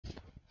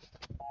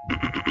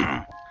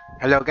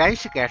Hello guys,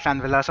 si Kersan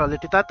Veloso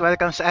ulit ito at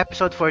welcome sa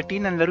episode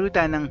 14 ng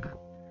laruta ng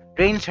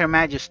Reigns Her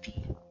Majesty.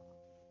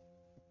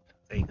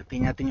 Okay,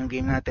 ikutin natin yung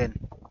game natin.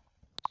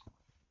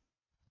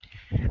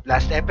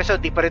 Last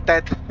episode, di pa rin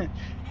tayo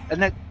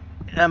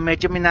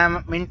medyo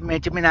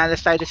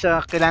minalas tayo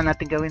sa kailangan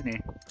natin gawin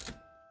eh.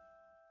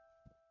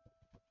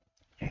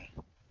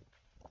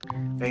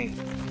 Okay.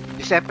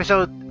 This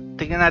episode,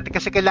 tingnan natin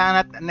kasi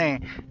kailangan natin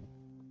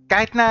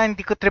kahit na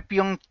hindi ko trip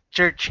yung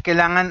church,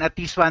 kailangan at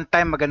least one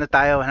time magano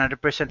tayo 100%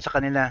 sa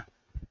kanila.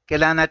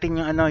 Kailangan natin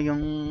yung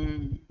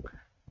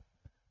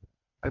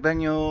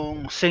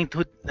yung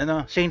sainthood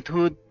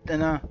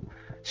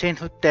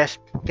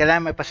test.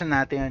 Kailangan maipasa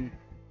natin yun.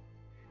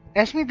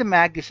 Esme the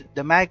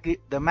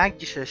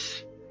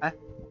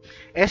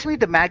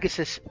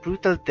Magus's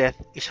brutal death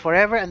is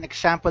forever an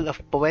example of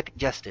poetic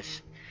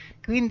justice.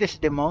 Queen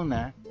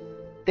Desdemona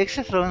takes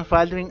the throne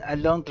following a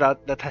long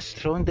drought that has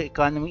thrown the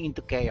economy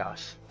into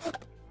chaos.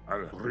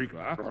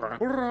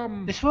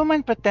 This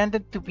woman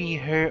pretended to be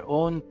her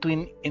own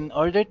twin in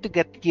order to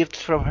get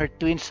gifts from her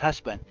twin's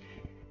husband.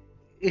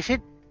 Is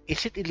it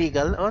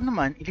illegal? Oo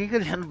naman,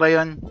 illegal yan ba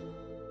yun?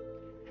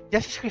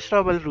 Justice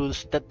Cristobal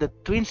rules that the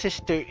twin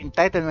sister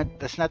entitlement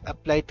does not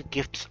apply to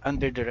gifts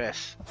under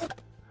duress.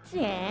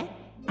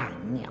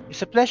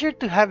 It's a pleasure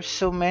to have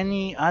so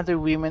many other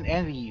women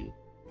envy you.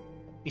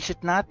 Is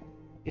it not?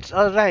 It's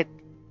alright.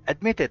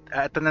 Admit it.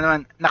 Ito na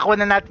naman. Nakuha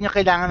na natin yung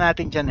kailangan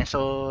natin dyan eh.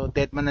 So,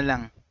 dead man na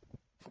lang.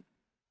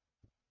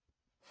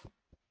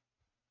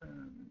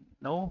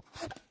 No?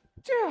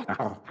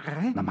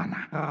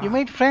 You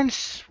made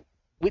friends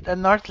with a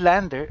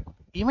Northlander.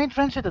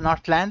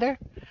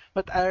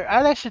 But our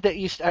allies to the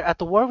east are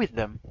at war with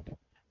them.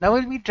 Now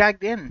we'll be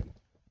dragged in.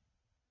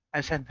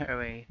 I'll send her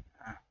away.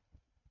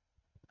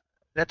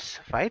 Let's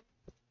fight.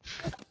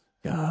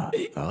 Can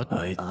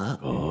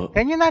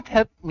you not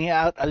help me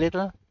out a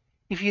little?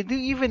 If you do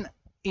even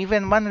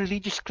one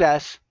religious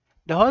class,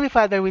 the Holy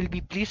Father will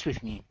be pleased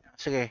with me.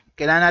 Sige,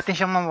 kailangan natin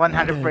siyang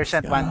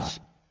 100% once.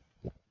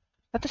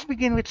 Let us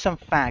begin with some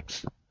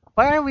facts.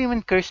 Why are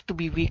women cursed to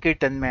be weaker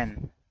than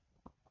men?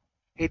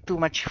 Ate too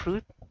much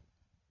fruit?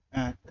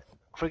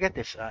 Forget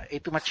this. Ate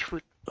too much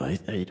fruit.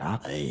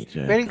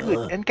 Very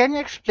good. And can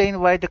you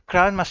explain why the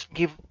crown must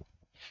give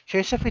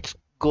shares of its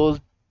gold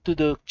to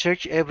the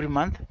church every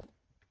month?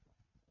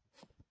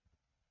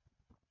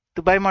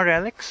 To buy more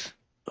relics?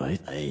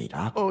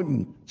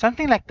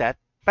 Something like that.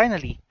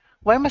 Finally,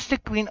 why must the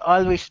queen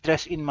always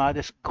dress in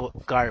modest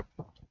garb?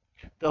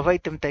 To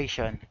avoid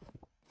temptation.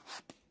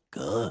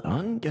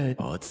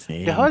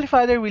 The Holy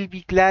Father will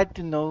be glad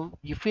to know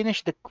you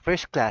finished the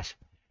first class.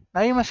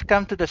 Now you must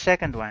come to the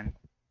second one.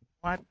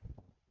 What?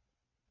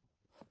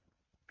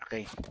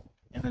 Okay.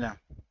 Yan na lang.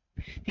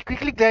 He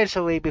quickly glides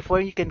away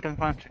before you can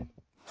confront him.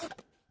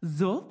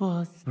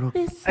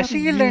 I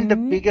see you learned the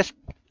biggest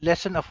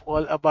lesson of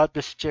all about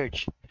this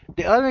church.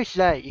 They always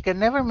lie. You can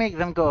never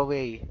make them go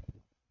away.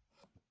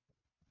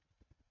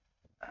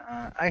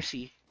 I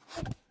see.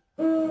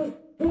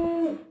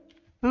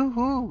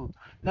 Woohoo!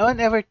 No one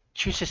ever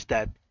chooses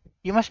that.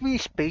 You must be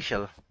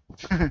special.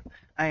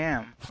 I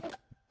am.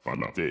 I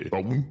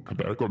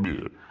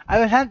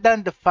will hunt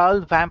down the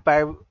foul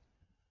vampire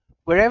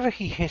wherever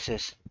he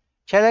hisses.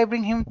 Shall I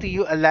bring him to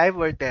you alive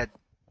or dead?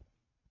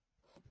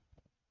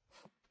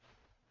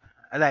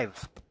 Alive.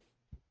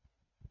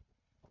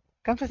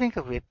 Come to think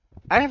of it,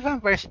 aren't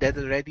vampires dead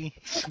already?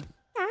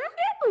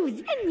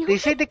 They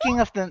say the king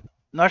of the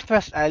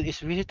Northwest Isle is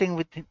visiting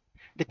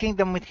the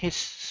kingdom with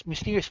his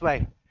mysterious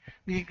wife.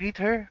 Will you greet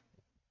her?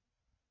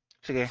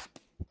 Sige.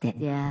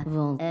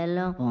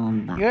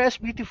 You're as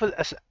beautiful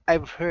as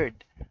I've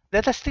heard.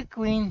 Let us two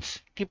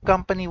queens keep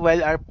company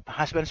while our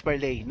husbands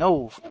parley.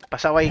 No,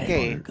 pasaway ka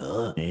eh.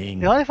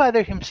 The Holy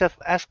Father himself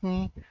asked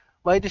me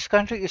why this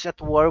country is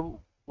at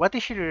war. What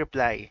is your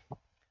reply?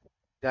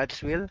 God's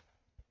will?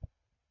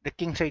 The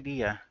king's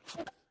idea.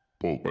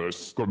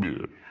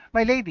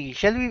 My lady,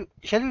 shall we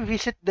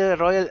visit the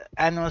royal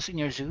animals in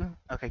your zoo?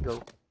 Okay,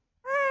 go.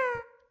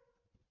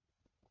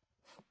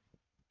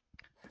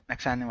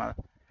 Next animal.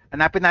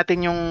 Hanapin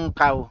natin yung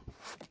cow.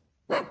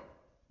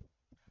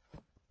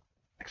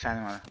 Next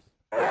animal.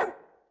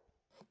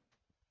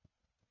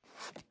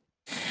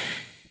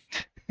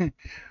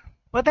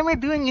 What am I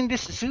doing in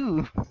this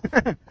zoo?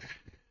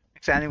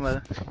 Next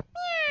animal.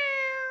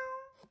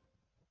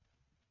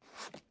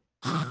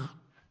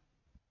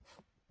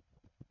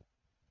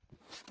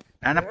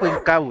 Hanap ko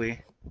yung cow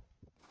eh.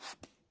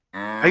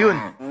 Ayun!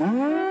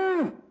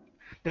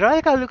 The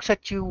royal cow looks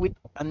at you with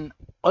an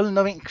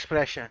all-knowing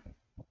expression.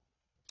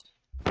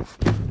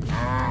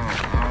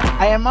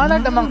 I am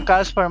honored among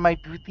cows for my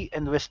beauty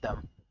and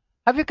wisdom.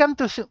 Have you come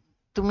to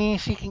me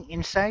seeking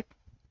insight?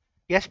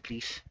 Yes,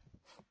 please.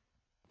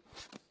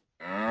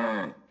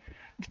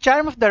 The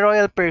charm of the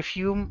royal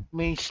perfume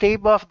may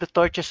stave off the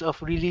torches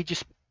of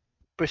religious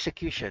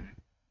persecution.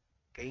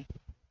 Okay?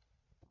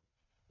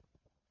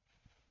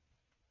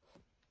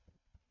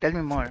 Tell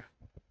me more.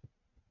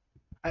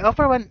 I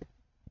offer one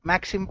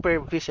maxim per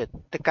visit.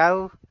 The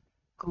cow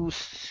coos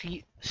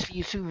see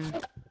you soon.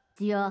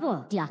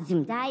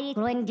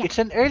 It's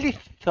an early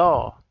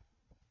thaw.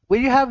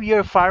 Will you have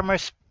your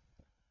farmers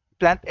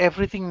plant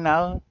everything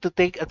now to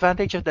take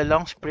advantage of the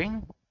long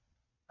spring?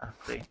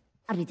 Okay.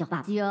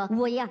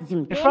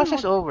 The frost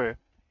is over,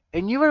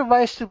 and you were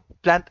wise to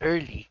plant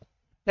early.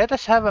 Let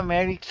us have a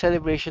merry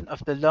celebration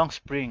of the long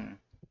spring.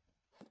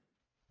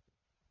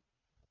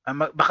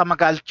 Baka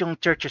magalit yung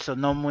churches, so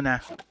no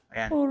muna.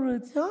 Ayan.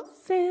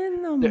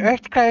 The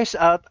earth cries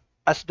out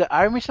as the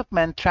armies of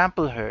men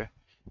trample her.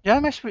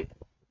 Join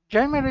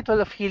my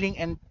ritual of healing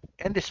and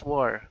end this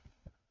war.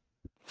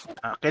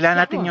 Kailangan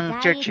natin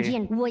yung church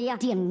eh.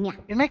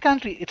 In my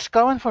country, it's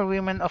common for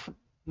women of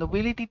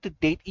nobility to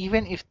date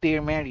even if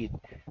they're married.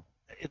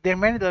 They're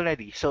married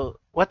already. So,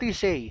 what do you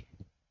say?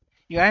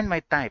 You aren't my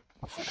type.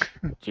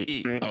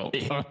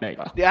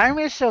 The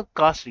army is so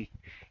costly.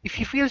 If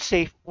you feel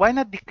safe, why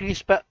not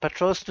decrease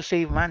patrols to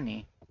save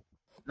money?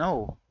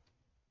 No.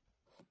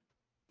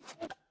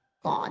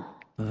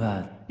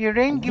 Your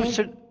reign gives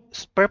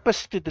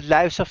purpose to the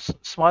lives of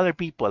smaller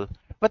people.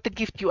 What a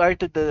gift you are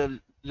to the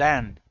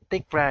land.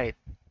 Take pride.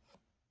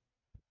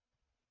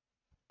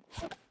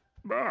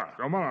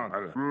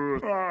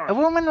 A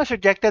woman was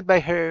rejected by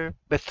her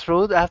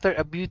betrothed after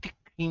a beauty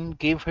queen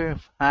gave her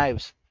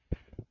hives.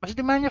 Must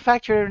the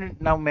manufacturer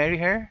now marry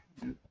her?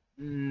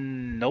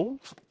 No.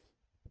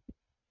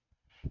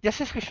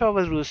 Just as usual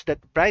rules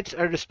that brides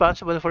are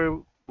responsible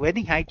for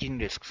wedding hygiene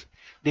risks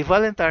they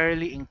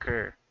voluntarily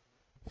incur.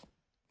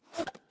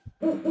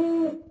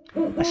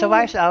 As a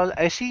wise owl,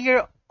 I see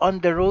you're on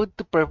the road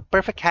to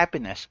perfect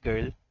happiness,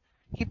 girl.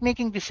 Keep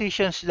making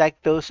decisions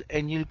like those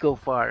and you'll go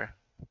far.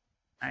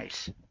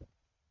 Nice.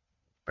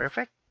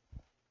 Perfect.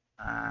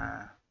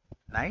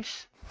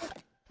 Nice.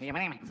 We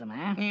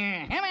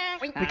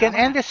can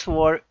end this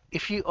war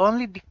if you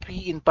only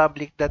decree in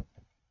public that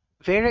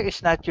Vera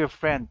is not your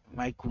friend,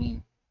 my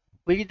queen.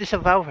 Will you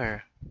disavow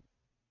her?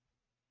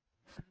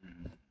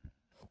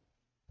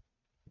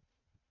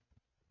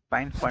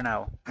 Fine for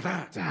now.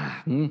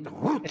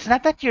 It's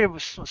not that you're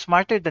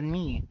smarter than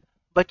me,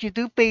 but you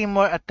do pay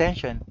more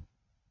attention.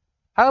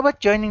 How about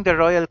joining the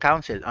Royal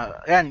Council?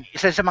 Yan,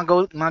 isa sa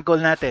mga goal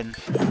natin.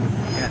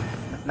 Yan,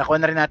 nakuha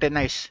na rin natin,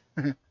 nice.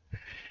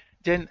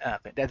 Then,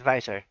 okay, the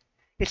advisor.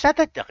 It's not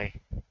that, okay.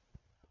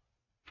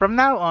 From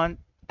now on,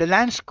 the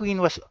land's queen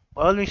was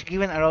always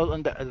given a role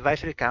on the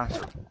advisory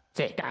council.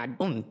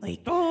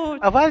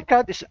 A wild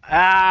crowd is...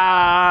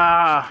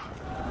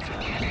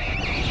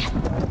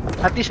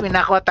 At least may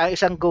nakuha tayo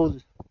isang goal.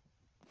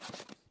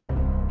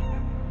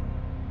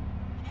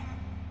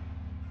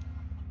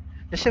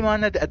 The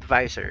Simona, the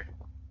advisor.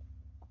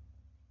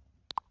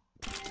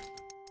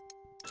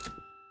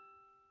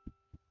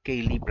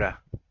 Okay, Libra.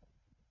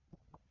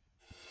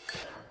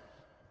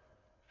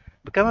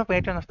 Become a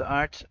patron of the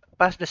arts.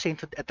 Pass the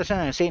sainthood. Ito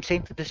sa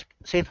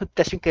sainthood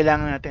test yung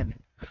kailangan natin.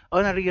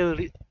 Own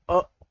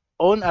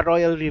a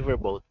royal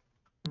riverboat.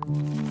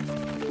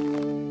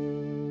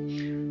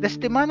 The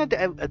Simona, the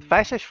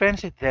advisor's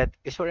friend's death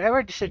is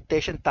forever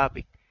dissertation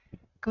topic.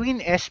 Queen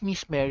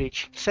Esme's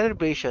marriage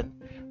celebration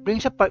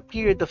brings a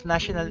period of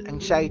national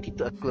anxiety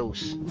to a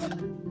close.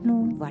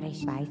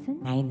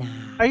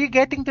 Are you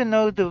getting to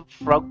know the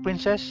frog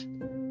princess?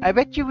 I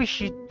bet you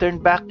wish you'd turn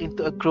back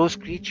into a gross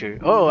creature.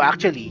 Oh,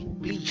 actually,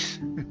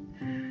 please.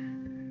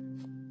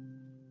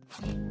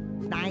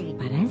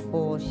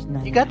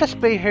 You gotta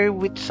spray her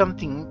with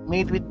something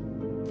made with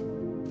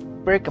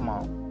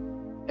bergamot,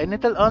 and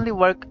it'll only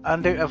work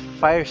under a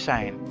fire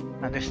sign.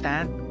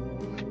 Understand?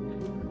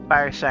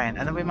 Fire sign.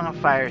 Ano ba yung mga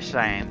fire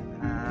sign?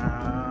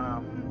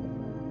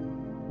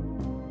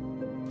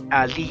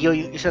 Leo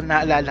yung isang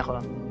naalala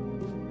ko.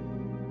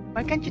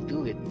 Why can't you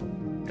do it?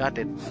 Got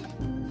it.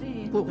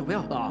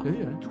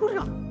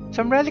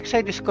 Some relics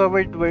I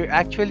discovered were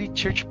actually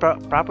church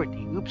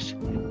property. Oops.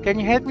 Can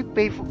you help me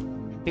pay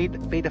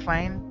the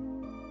fine?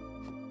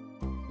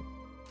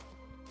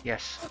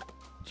 Yes.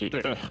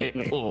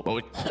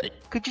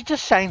 Could you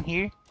just sign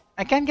here?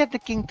 I can't get the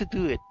king to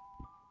do it.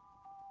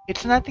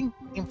 It's nothing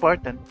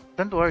important.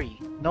 Don't worry.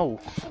 No.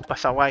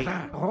 Pasaway.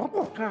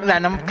 Wala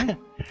na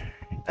naman.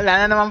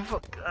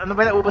 Ano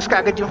ba, naubos ka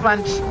agad yung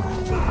funds?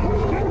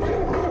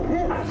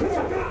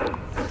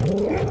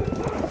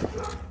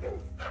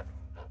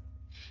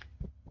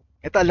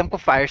 Ito, alam ko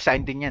fire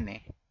sign din yan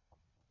eh.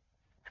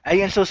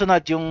 Ayun,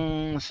 susunod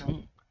yung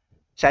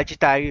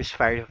Sagittarius,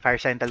 fire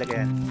sign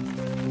talaga yan.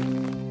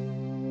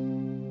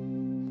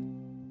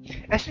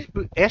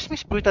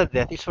 Esme's brutal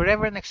death is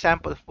forever an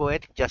example of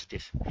poetic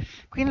justice.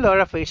 Queen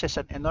Laura faces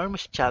an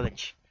enormous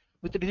challenge,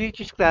 with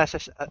religious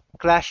clashes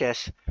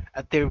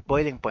at their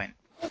boiling point.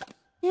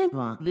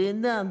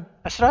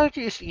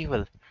 Astrology is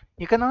evil.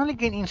 You can only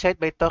gain insight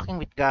by talking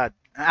with God.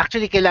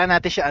 Actually, kailangan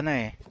natin siya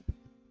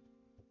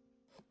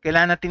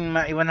Kailangan natin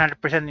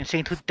ma-100% yung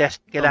sainthood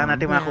test. Kailangan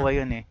natin makuha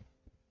yun eh.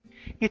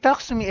 He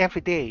talks to me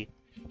every day.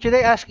 Should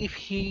I ask if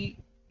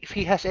he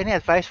has any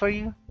advice for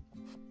you?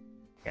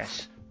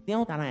 Yes.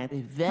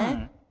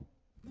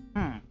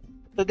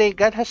 Today,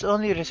 God has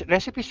only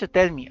recipes to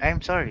tell me. I'm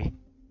sorry.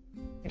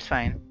 It's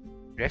fine.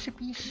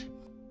 Recipes?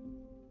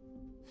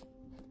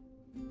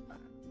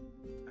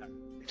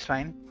 It's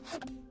fine.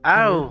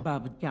 Ow!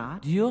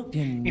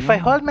 If I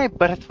hold my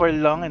breath for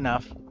long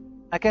enough,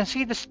 I can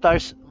see the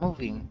stars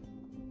moving.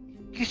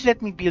 Please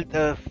let me build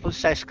a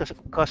full-size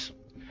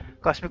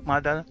cosmic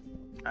model.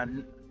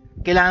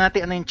 Kailangan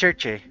natin ano yung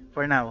church eh.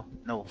 For now,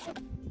 no.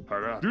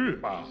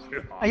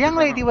 A young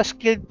lady was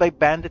killed by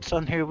bandits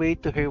on her way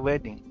to her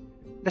wedding.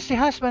 Does the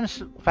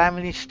husband's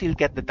family still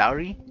get the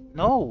dowry?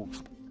 No.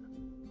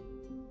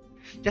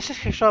 Just as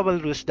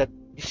Cristóbal rules that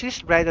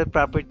deceased bridal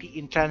property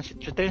in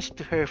transit returns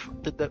to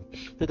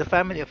the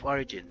family of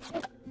origin.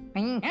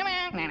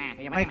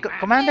 My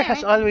commander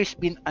has always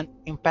been an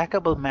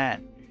impeccable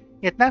man,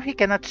 yet now he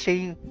cannot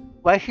say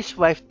why his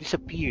wife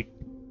disappeared.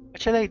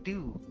 What shall I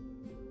do?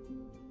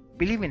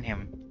 Believe in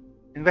him.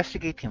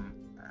 Investigate him.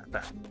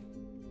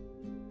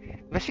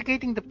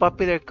 Investigating the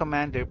popular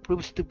commander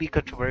proves to be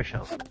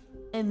controversial.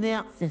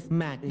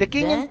 The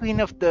king and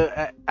queen of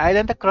the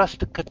island across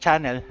the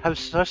channel have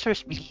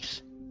sorcerer's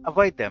beliefs.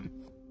 Avoid them.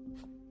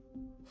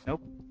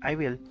 Nope, I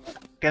will.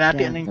 Kaya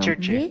natin ano yung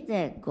church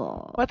eh.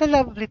 What a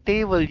lovely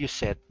table you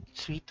set,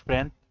 sweet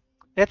friend.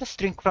 Let us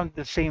drink from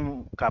the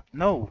same cup.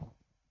 No.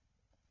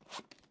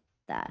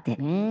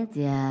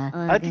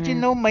 How did you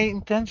know my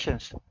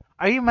intentions?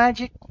 Are you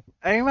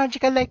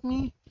magical like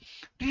me?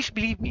 Please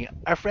believe me,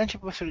 our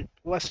friendship was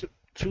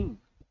true.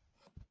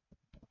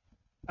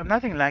 I'm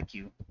nothing like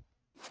you.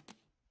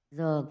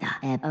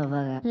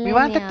 We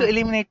wanted to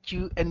eliminate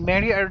you and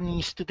marry our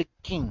niece to the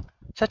king.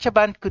 Such a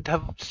band could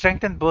have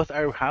strengthened both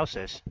our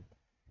houses.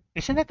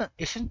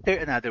 Isn't there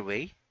another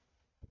way?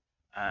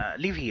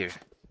 Live here.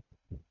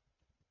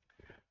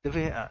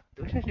 The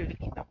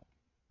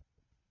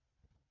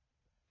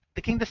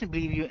king doesn't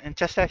believe you and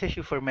chastises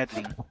you for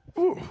meddling.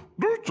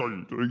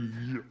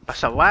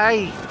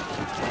 Pasaway!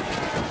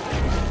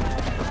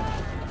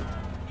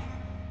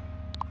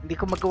 Hindi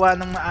ko magawa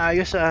ng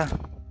maayos ah.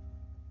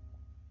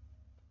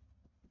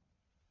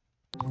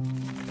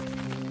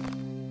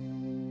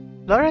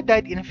 Laura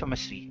died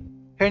infamously.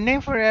 Her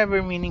name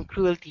forever meaning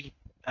cruelty.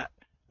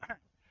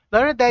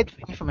 Laura died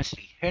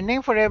infamously. Her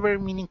name forever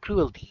meaning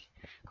cruelty.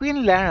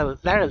 Queen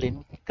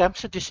Laralyn comes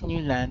to this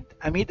new land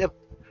amid a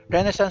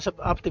renaissance of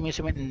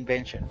optimism and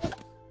invention.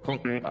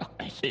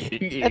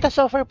 Let us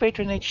offer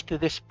patronage to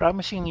this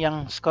promising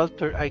young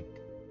sculptor. I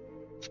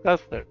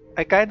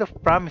kind of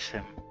promise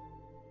him.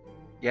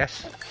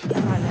 Yes.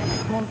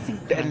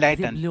 The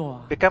enlightened.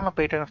 Become a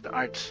patron of the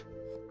arts.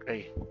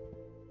 Okay.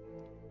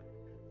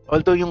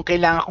 Although yung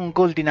kailangan kong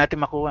gold di natin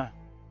makuha.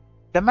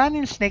 The men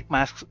in snake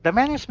masks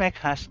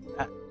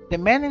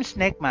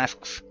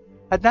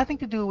had nothing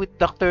to do with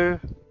Dr.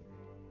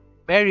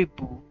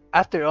 Maribou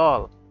after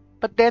all.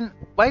 But then,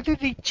 why did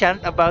they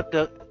chant about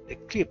the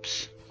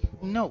eclipse?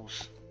 Who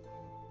knows?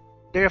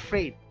 They're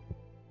afraid.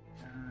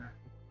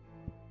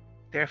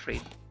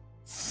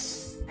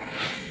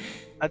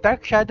 A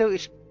dark shadow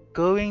is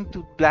going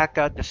to black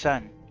out the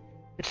sun.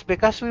 It's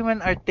because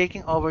women are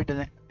taking over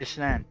this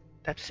land.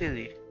 That's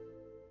silly.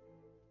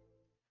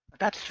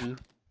 That's true.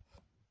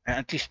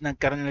 At least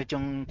nagkaroon ulit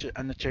yung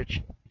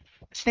church.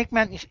 The snake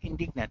man is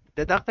indignant.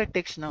 The doctor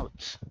takes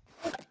notes.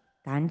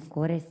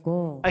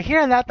 I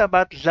hear a lot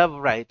about love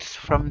rites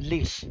from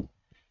Liz.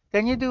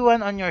 Can you do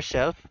one on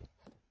yourself?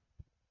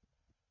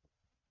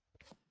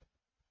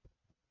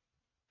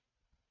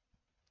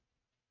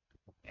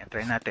 Yan,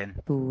 try natin.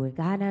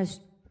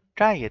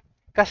 Try it.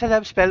 Cast a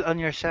love spell on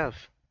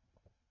yourself.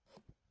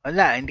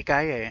 Wala, hindi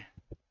kaya eh.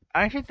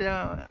 Aren't you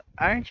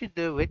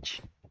the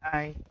witch?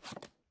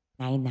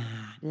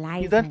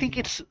 You don't think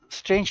it's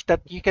strange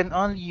that you can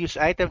only use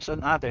items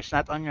on others,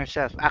 not on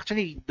yourself?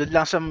 Actually, doon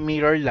lang sa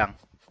mirror lang.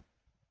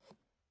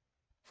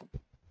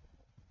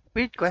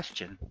 Weird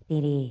question.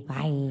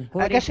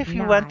 I guess if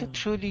you want to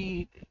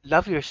truly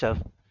love yourself,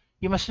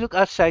 you must look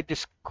outside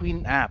this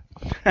Queen app.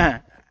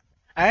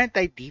 Aren't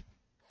I deep?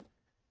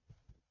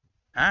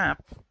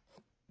 App?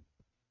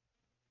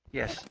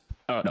 Yes.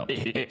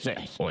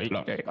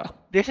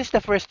 This is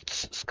the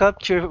first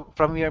sculpture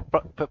from your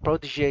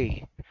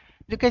protege.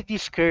 Look at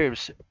these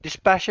curves, this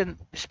passion.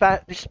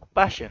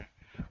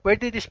 Where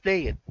do you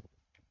display it?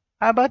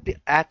 How about the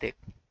attic?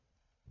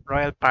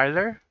 Royal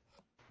parlor?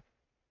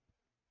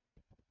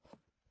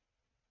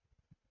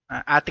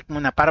 Attic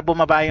muna, para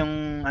bumaba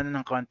yung ano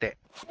ng konti.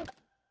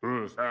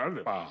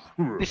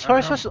 This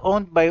horse was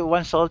owned by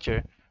one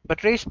soldier,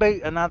 but raised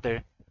by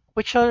another.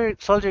 Which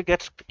soldier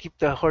gets to keep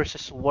the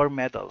horse's war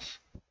medals?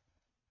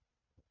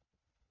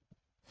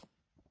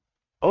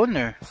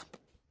 Owner.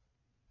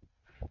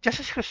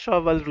 Just as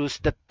Cristóbal rules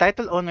that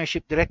title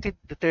ownership directly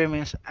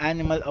determines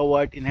animal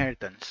award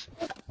inheritance.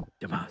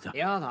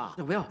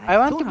 I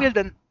want to build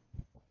an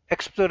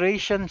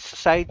exploration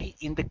society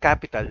in the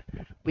capital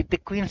with the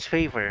Queen's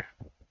favor.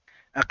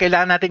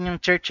 Kailangan natin yung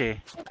church eh.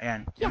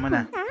 Ayan, yan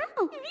muna.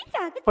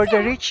 For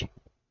the rich,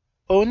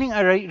 owning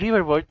a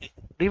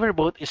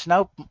riverboat is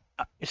now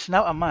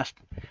a must.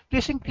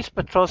 Please increase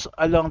patrols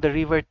along the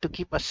river to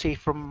keep us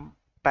safe from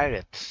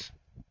pirates.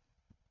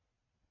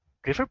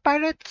 River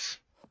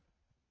pirates?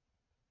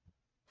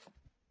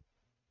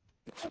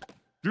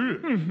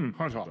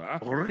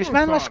 This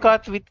man was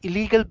caught with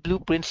illegal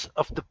blueprints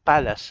of the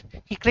palace.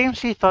 He claims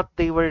he thought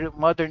they were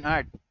modern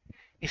art.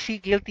 Is he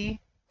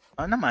guilty?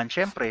 Oh naman,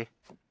 syempre.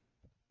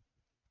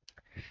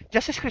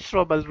 Justice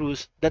Cristobal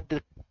rules that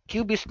the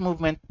Cubist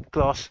movement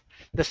clause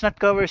does not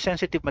cover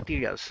sensitive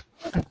materials.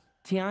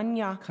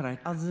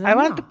 I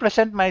want to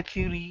present my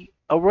theory,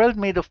 a world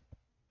made of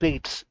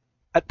plates,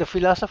 at the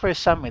Philosopher's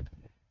Summit.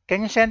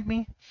 Can you send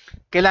me?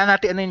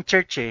 Kailangan natin ano yung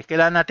church eh.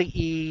 Kailangan natin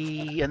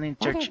ano yung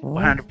church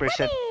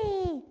 100%.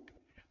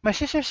 My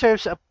sister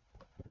serves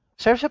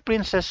a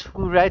princess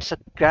who rides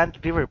a grand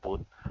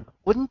riverboat.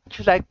 Wouldn't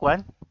you like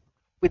one?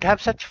 We'd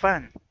have such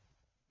fun.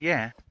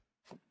 Yeah.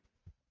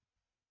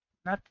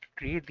 Not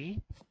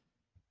really.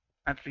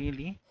 Not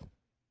really.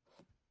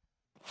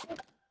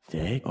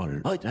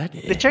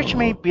 The church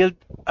may build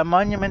a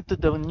monument to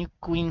the new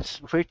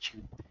queen's virtue.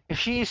 If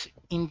she is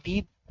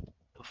indeed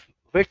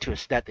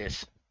virtuous, that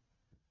is.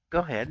 Go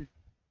ahead.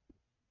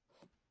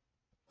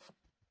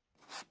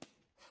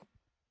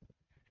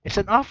 It's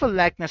an awful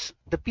likeness.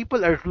 The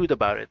people are rude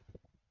about it.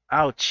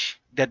 Ouch.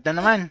 Dead na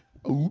naman.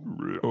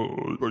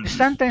 The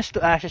sun turns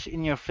to ashes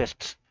in your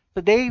fists.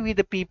 Today, we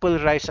the people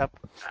rise up.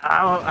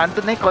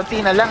 Ando na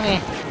konti na lang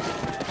eh.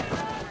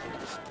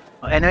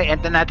 Anyway,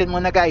 end na natin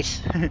muna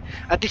guys.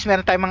 At least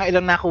meron tayong mga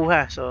ilang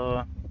nakuha.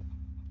 So,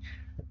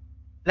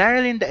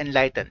 Laralyn the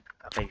Enlightened.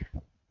 Okay.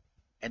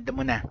 End na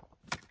muna.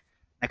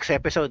 Next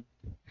episode.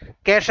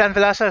 Kaya San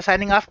Veloso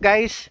signing off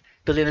guys.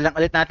 Tuloy na lang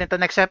ulit natin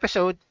to next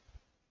episode.